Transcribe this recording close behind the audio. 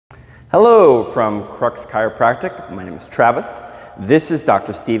Hello from Crux Chiropractic. My name is Travis. This is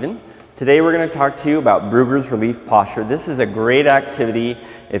Dr. Steven. Today we're going to talk to you about Brugger's relief posture. This is a great activity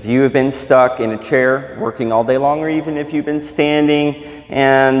if you have been stuck in a chair working all day long, or even if you've been standing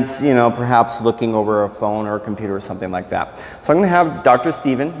and perhaps looking over a phone or a computer or something like that. So I'm going to have Dr.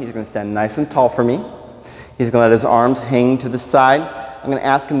 Steven. He's going to stand nice and tall for me. He's going to let his arms hang to the side. I'm going to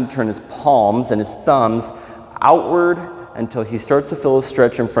ask him to turn his palms and his thumbs outward until he starts to feel a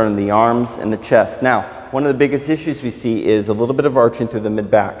stretch in front of the arms and the chest. Now, one of the biggest issues we see is a little bit of arching through the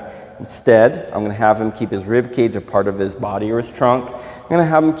mid-back. Instead, I'm going to have him keep his rib cage a part of his body or his trunk. I'm going to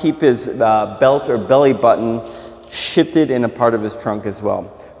have him keep his belt or belly button shifted in a part of his trunk as well.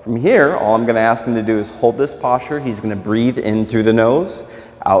 From here, all I'm going to ask him to do is hold this posture. He's going to breathe in through the nose,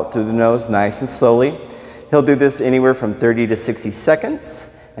 out through the nose, nice and slowly. He'll do this anywhere from 30 to 60 seconds,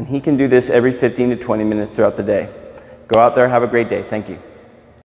 and he can do this every 15 to 20 minutes throughout the day. Go out there, have a great day. Thank you.